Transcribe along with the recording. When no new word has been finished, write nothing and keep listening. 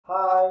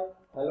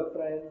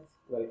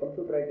welcome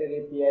to Brighter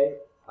API.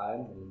 I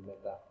am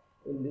Mehta.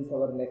 In this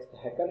our next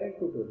Hackerrank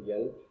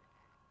tutorial,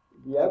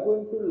 we are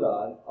going to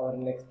learn our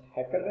next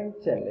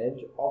Hackerrank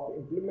challenge of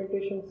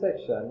implementation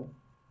section.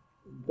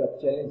 The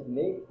challenge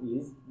name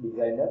is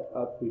Designer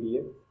a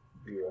PDF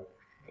Viewer.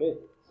 Okay,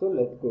 so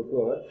let's go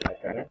to our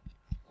Hackerrank.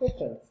 So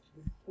friends,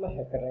 this is my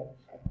Hackerrank.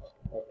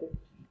 Okay,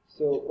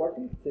 so what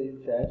it says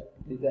that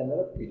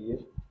Designer a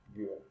PDF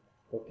Viewer.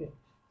 Okay.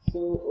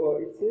 So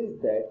it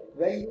says that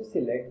when you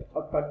select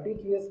a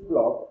contiguous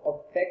block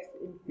of text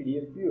in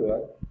PDF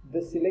Viewer,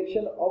 the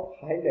selection of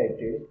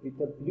highlighted with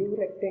a blue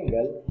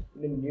rectangle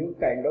in a new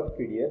kind of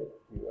PDF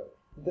Viewer.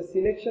 The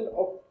selection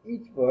of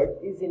each word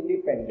is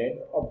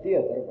independent of the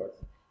other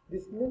words.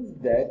 This means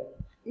that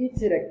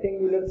each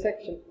rectangular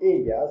section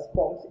area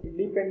forms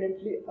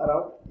independently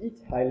around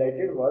each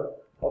highlighted word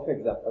of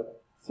example.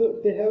 So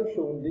they have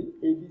shown the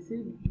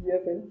ABC,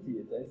 DF and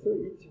CHI. So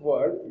each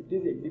word it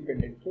is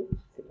independently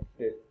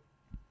selected.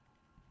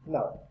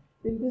 Now,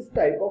 in this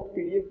type of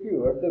PDF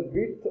viewer, the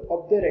width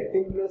of the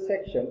rectangular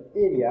section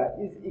area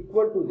is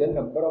equal to the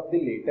number of the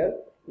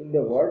letter in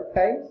the word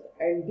times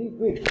and the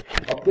width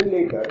of the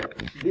letter,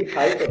 the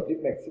height of the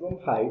maximum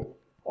height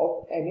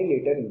of any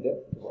letter in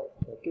the word.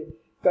 Okay.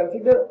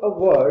 Consider a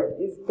word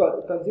is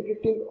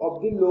constituting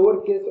of the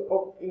lower case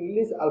of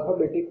English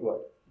alphabetic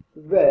word,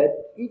 where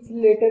each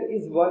letter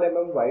is 1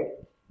 mm wide,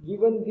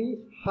 given the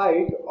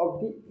height of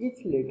the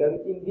each letter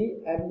in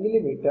the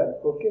millimeter,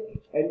 okay,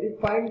 and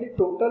find the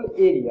total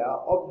area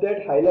of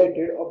that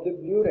highlighted of the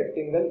blue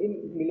rectangle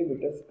in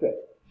millimeter square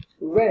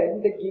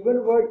when the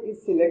given word is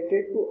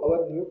selected to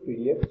our new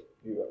PDF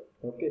viewer.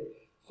 Okay,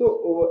 so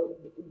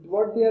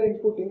what they are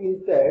inputting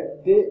is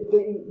that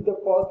the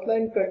first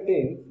line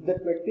contains the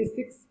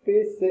 26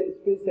 space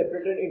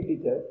separated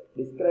integer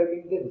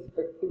describing the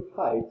respective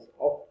heights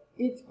of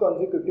each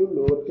consecutive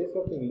lowercase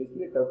of English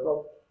letter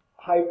from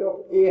height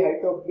of A,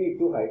 height of B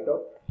to height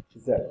of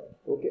Z.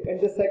 Okay,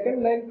 and the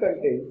second line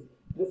contains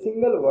the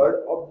single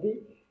word of the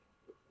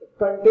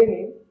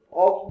containing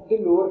of the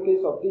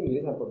lowercase of the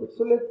English alphabet.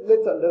 So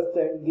let's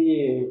understand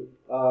the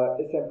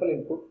sample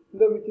input,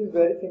 which is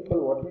very simple.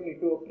 What we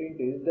need to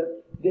print is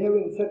that they have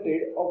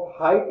inserted of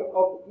height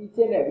of each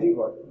and every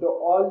word.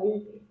 All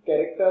the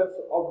characters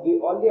of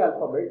all the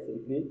alphabets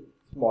is the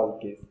small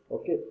case.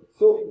 Okay,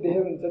 so they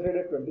have inserted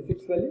a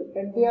 26 value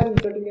and they are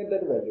inserting at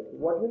that value.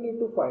 What we need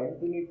to find?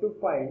 We need to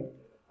find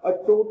a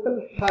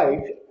total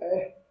height,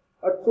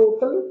 a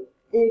total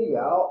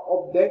area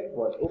of that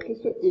word. Okay,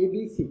 so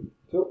ABC.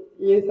 So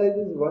A size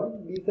is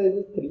 1, B size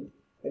is 3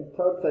 and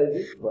third size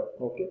is 1.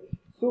 Okay,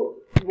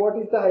 so what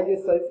is the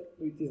highest size?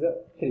 Which is a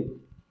 3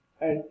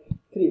 and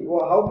 3.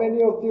 Well, how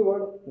many of the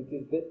word? Which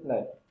is the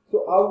 9.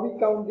 So how we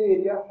count the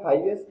area?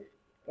 Highest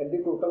and the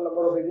total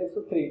number of areas.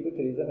 So 3 into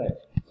 3 is a 9.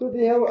 So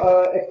they have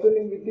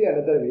explaining with the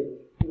another way.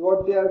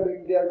 What they are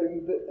doing the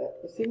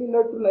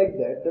similar to like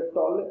that. The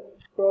taller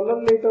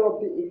letter of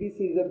the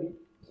ABC is a B.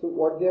 So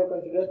what they have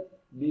considered?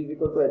 B is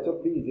equal to H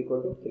of B is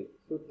equal to 3.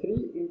 So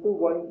 3 into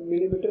 1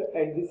 millimeter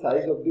and the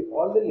size of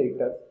all the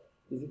letters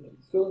is 3.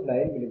 So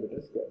 9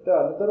 millimeter square. The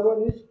another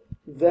one is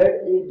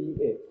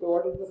ZABA. So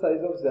what is the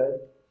size of Z?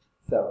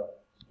 7.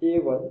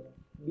 A1,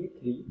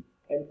 B3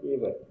 and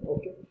A1.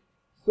 Okay.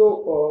 So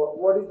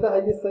what is the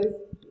highest size?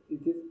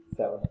 It is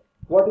 7.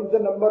 What is the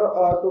number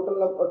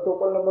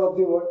total number of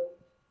the word?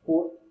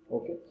 4.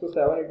 Okay. So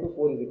 7 into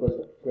 4 is equal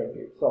to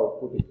 28. So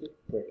output is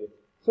 28.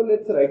 So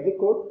let's write the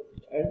code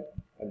and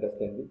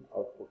understand the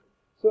output.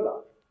 So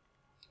now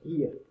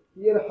here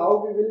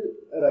how we will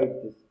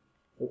write this.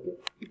 Okay.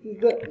 It is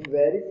the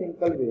very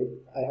simple way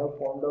I have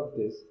found of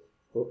this.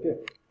 Okay.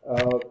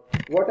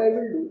 What I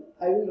will do,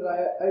 I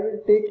will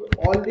take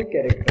all the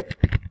characters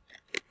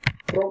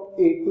from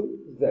A to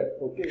Z.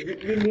 Okay,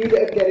 we need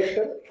a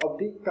character of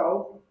the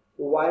count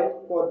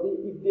while for the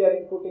if they are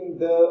inputting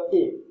the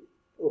A.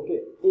 Okay,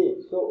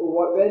 A. So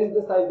where is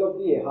the size of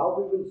the A? How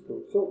we will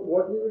store? So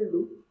what we will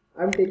do?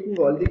 I am taking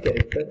all the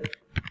characters.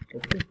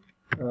 Okay,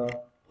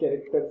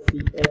 character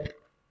CH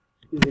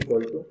is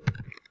equal to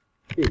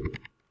A.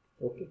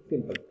 Okay,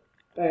 simple.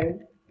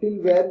 And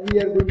till where we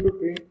are going to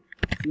print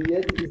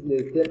CH is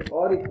less than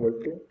or equal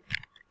to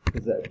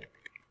Z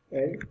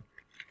and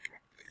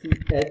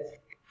CH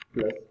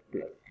plus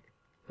plus.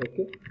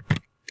 Okay,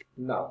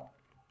 now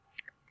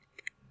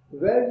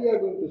where we are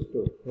going to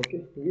store?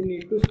 Okay, we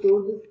need to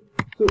store this.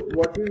 So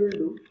what we will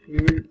do, we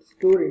will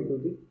store into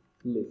the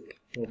list.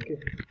 Okay,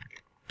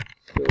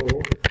 so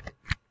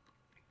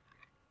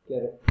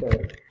character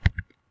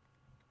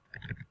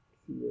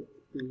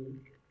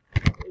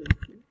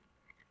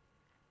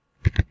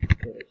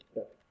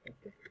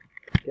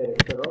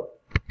character of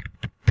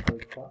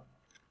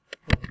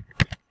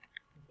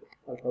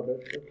alphabet.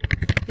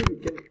 So we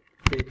can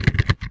take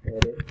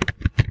array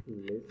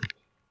list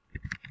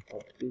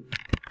of the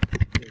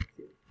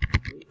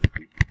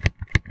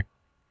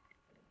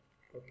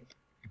okay.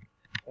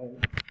 And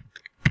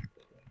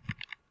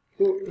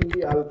so in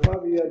the alpha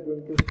we are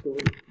going to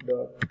store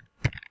dot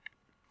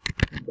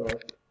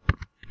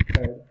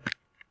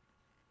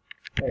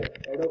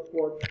add of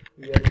what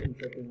we are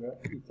inserting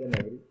each and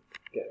every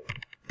character.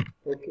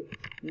 Okay.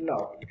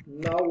 Now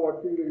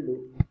what we will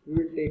do, we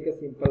will take a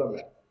simple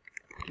map,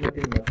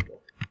 nothing much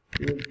more.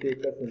 We will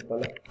take a simple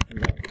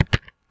map,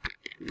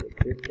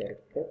 create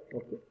character.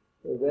 Okay,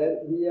 so where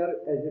we are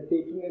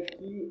taking a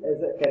key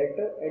as a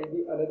character and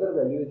the another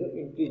value is an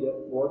integer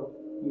what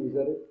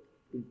user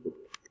input.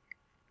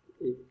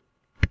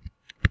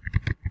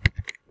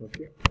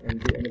 Okay,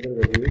 and the another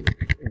value is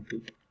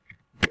integer.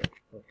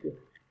 Okay,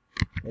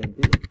 and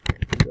the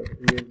what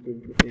we are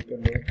going to take a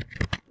name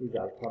is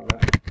alpha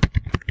map.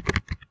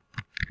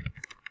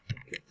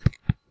 Okay,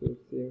 so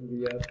same we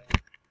are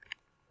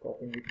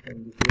copying it from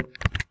this here.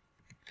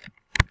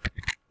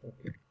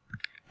 Okay,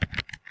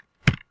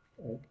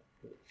 and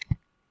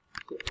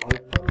so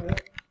alpha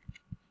map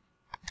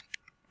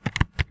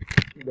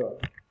dot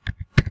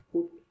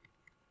put.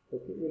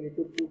 Okay, we need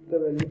to put the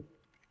value.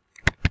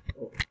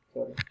 Oh,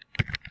 sorry.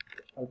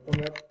 Alpha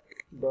map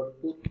dot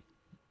put.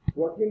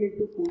 What we need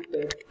to put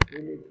that we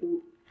need to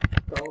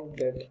count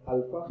that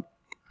alpha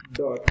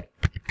dot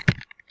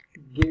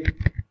get.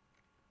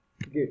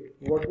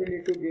 What we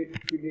need to get,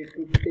 we need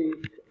to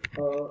take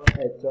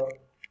h of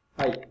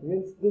I,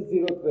 means the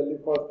zeroth value,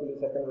 first value,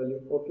 second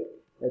value. Okay,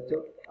 h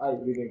of I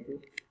we need to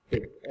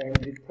take, and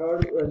the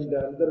third and the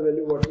another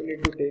value what we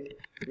need to take,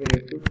 we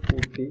need to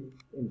put the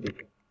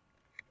integer.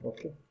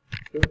 Okay,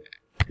 so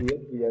here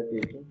we are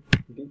taking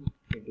the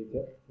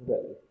integer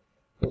value.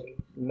 Okay,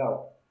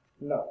 now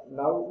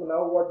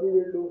what we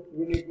will do,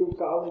 we need to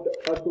count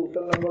a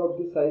total number of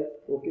the size.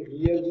 Okay,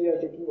 here we are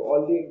taking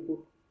all the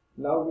input.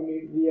 Now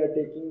we are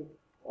taking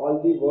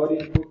all the word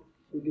input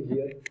to the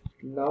here.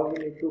 Now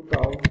we need to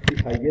count the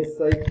highest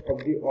size of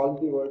the all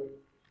the word,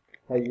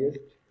 highest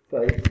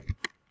size.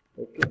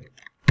 Okay,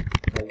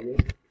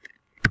 highest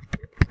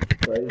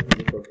size is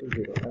equal to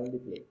 0 and the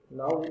place.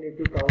 Now we need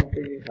to count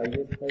the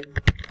highest size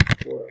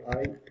for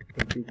I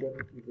integer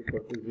is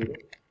equal to 0.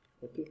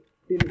 Okay,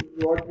 till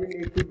what we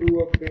need to do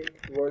a print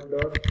word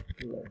dot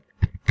length.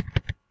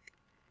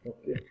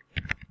 Okay,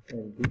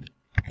 and the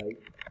I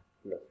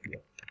plus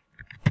plus.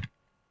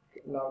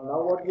 Now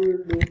what we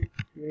will do,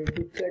 we need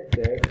to check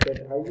that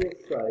highest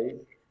size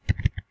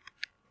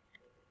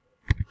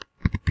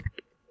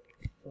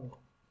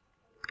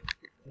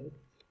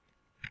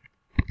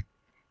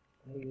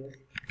highest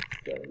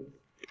size.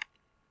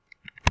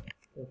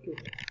 Okay,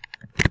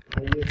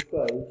 highest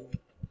size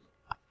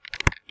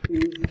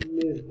is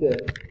less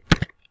than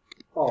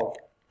of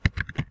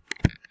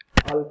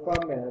alpha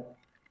map.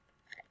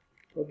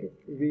 Okay,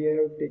 we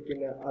have taken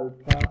a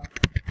alpha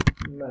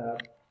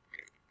map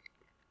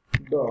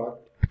dot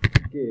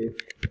get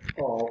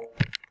of.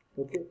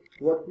 Okay,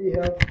 what we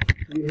have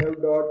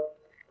dot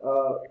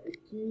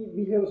key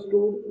we have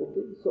stored.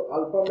 Okay, so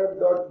alpha map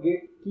dot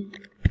get key,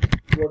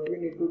 what we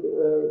need to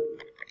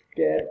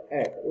char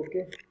at.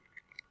 Okay,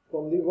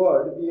 from the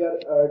word we are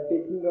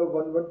taking a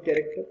one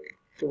character,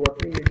 so what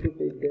we need to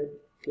take that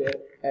char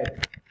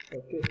at.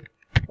 Okay,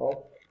 of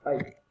I.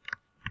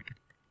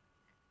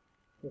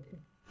 Okay,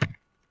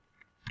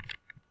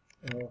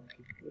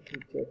 let me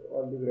check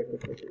all the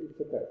brackets. Okay, it's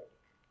a correct.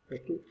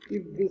 Okay,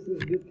 if this is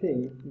the thing,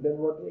 then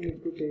what we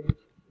need to take,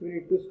 we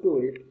need to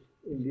store it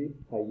in the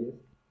highest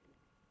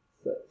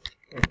size.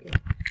 Okay,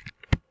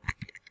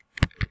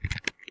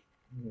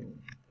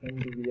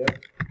 and we are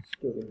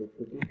storing it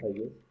to the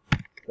highest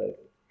size.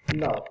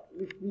 Now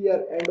if we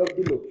are end of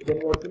the loop, then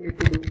what we need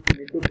to do, we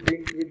need to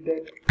print with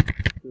that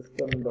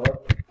system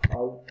dot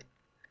out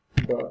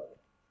dot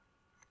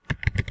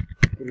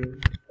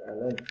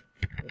println.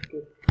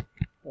 Okay,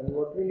 and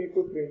what we need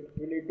to print,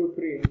 we need to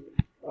print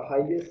a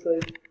highest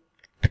size,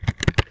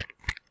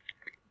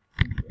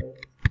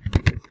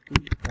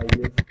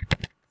 highest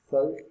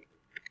size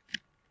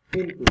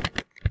into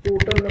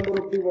total number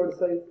of the word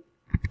size.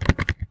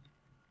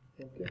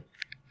 Okay,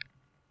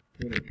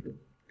 we need to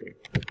print.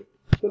 Okay,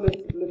 so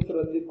let's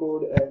run the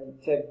code and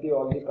check the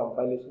all the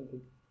compilation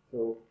thing.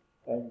 So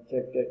and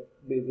check that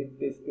basic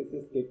test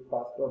cases get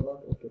passed or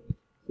not. Okay,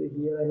 so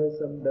here I have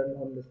some done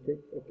on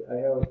mistake. Okay, I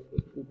have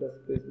put a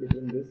space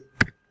between this,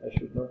 I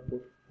should not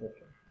put.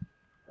 Okay,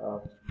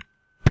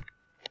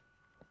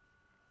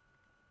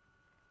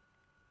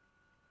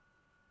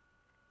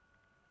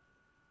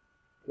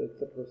 that's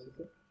the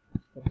processor.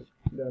 Okay,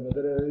 the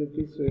another error is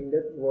showing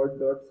that word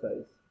dot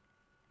size.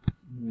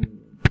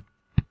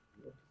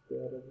 What's the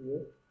error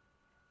here?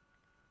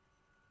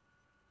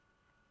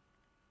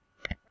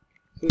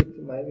 So it's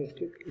my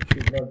mistake. It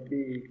should not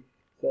be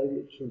size,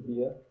 it should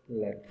be a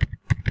length.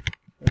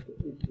 Okay,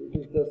 it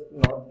is just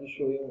not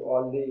showing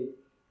all the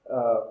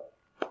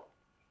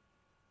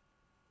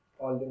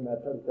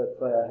methods. That's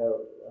why I have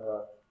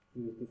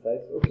used the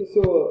size. Okay,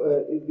 so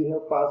we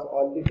have passed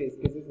all the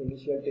test cases,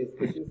 initial test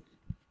cases.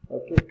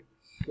 Okay,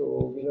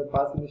 so we have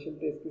passed initial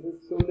test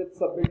cases. So let's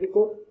submit the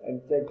code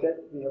and check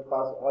that we have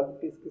passed all the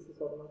test cases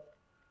or not.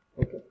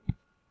 Okay.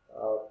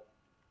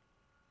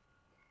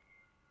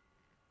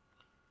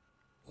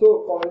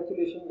 So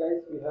congratulations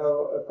guys, we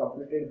have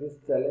completed this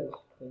challenge.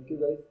 Thank you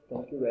guys,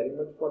 thank you very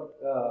much for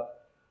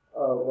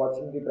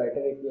watching the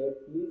Brighter API.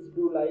 Please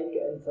do like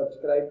and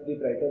subscribe the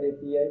Brighter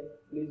API.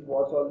 Please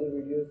watch all the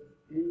videos.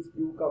 Please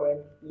do comment.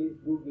 Please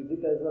do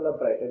visit as well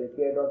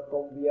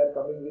brighterAPI.com. We are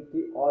coming with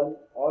the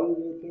all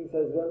new things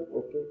as well.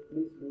 Okay.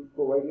 Please do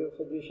provide your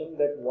suggestion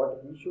that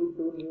what we should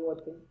do new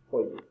thing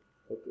for you.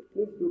 Okay.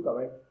 Please do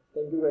comment.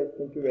 Thank you guys.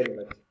 Thank you very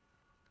much.